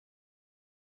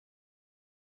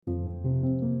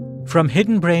From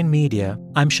Hidden Brain Media,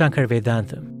 I'm Shankar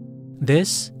Vedantam.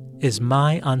 This is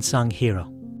My Unsung Hero.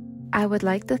 I would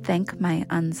like to thank my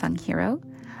unsung hero.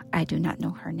 I do not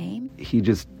know her name. He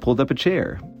just pulled up a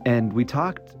chair, and we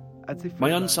talked.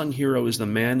 My unsung hero is the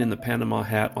man in the Panama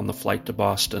hat on the flight to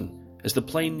Boston. As the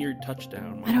plane neared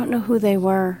touchdown... I don't know who they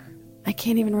were. I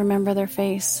can't even remember their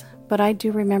face. But I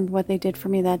do remember what they did for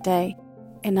me that day,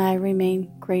 and I remain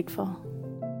grateful.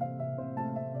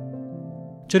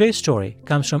 Today's story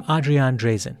comes from Adrienne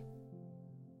Drazen.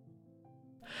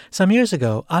 Some years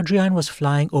ago, Adrienne was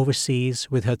flying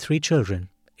overseas with her 3 children,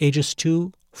 ages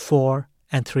 2, 4,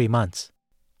 and 3 months.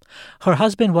 Her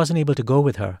husband wasn't able to go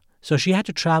with her, so she had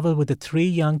to travel with the 3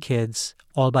 young kids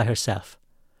all by herself.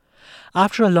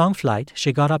 After a long flight,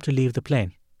 she got up to leave the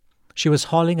plane. She was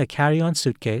hauling a carry-on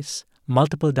suitcase,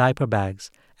 multiple diaper bags,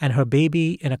 and her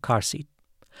baby in a car seat.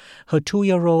 Her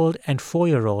 2-year-old and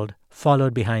 4-year-old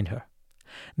followed behind her.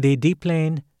 They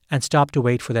deplaned and stopped to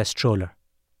wait for their stroller.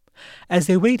 As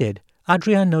they waited,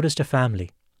 Adrienne noticed a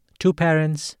family, 2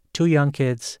 parents, 2 young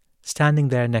kids, standing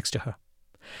there next to her.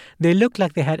 They looked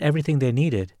like they had everything they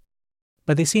needed,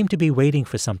 but they seemed to be waiting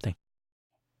for something.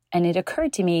 And it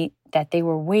occurred to me that they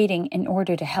were waiting in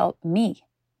order to help me.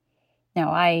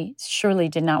 Now, I surely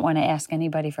did not want to ask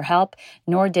anybody for help,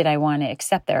 nor did I want to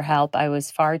accept their help. I was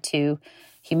far too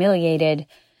humiliated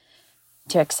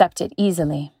to accept it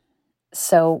easily.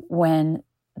 So when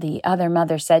the other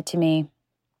mother said to me,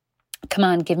 "Come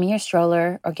on, give me your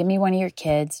stroller, or give me one of your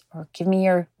kids, or give me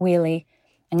your wheelie,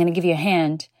 I'm going to give you a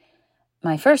hand,"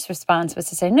 my first response was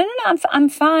to say, no, I'm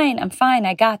fine,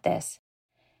 I got this.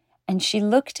 And she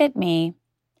looked at me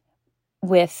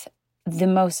with the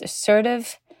most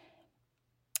assertive,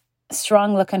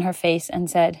 strong look on her face and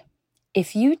said,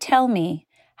 "If you tell me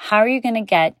how are you going to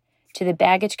get to the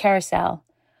baggage carousel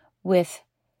with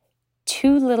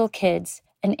 2 little kids,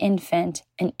 an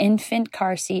infant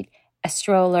car seat, a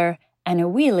stroller, and a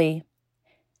wheelie,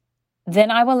 then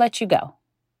I will let you go.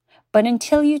 But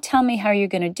until you tell me how you're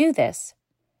going to do this,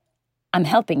 I'm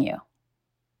helping you."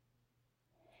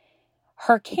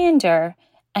 Her candor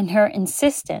and her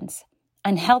insistence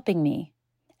on helping me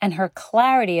and her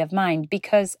clarity of mind,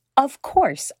 because of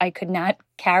course I could not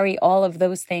carry all of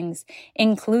those things,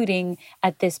 including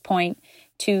at this point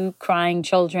 2 crying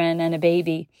children and a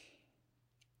baby.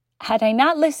 Had I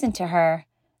not listened to her,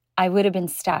 I would have been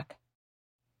stuck.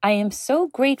 I am so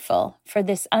grateful for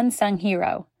this unsung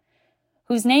hero,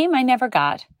 whose name I never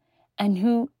got, and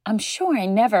who I'm sure I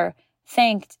never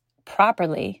thanked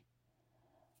properly.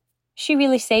 She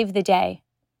really saved the day.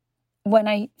 When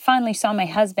I finally saw my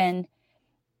husband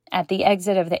at the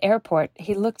exit of the airport,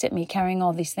 he looked at me carrying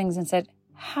all these things and said,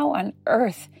 "How on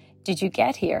earth did you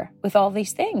get here with all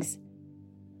these things?"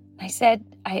 I said,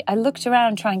 I looked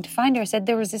around trying to find her. I said,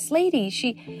 "There was this lady,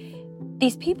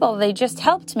 these people, they just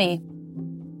helped me."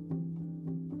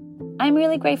 I'm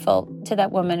really grateful to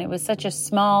that woman. It was such a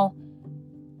small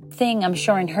thing, I'm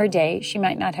sure in her day. She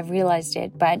might not have realized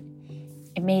it, but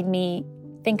it made me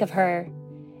think of her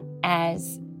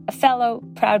as a fellow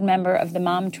proud member of the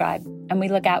mom tribe, and we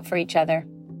look out for each other.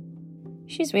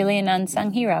 She's really an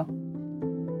unsung hero.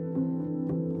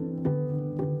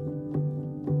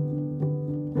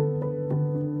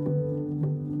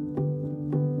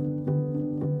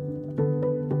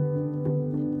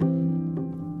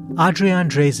 Adrienne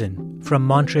Drazen from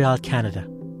Montreal, Canada.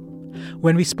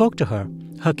 When we spoke to her,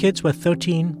 her kids were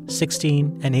 13,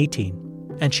 16, and 18,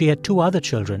 and she had 2 other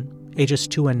children, ages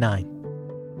 2 and 9.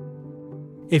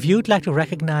 If you'd like to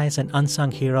recognize an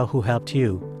unsung hero who helped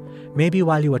you, maybe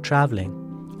while you were traveling,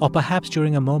 or perhaps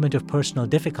during a moment of personal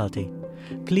difficulty,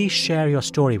 please share your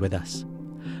story with us.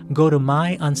 Go to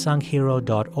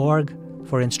myunsunghero.org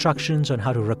for instructions on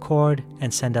how to record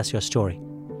and send us your story.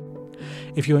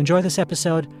 If you enjoy this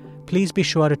episode, please be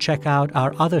sure to check out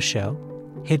our other show,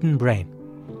 Hidden Brain.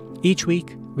 Each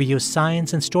week, we use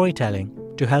science and storytelling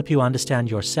to help you understand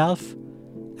yourself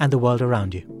and the world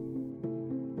around you.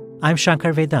 I'm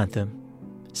Shankar Vedantam.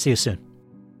 See you soon.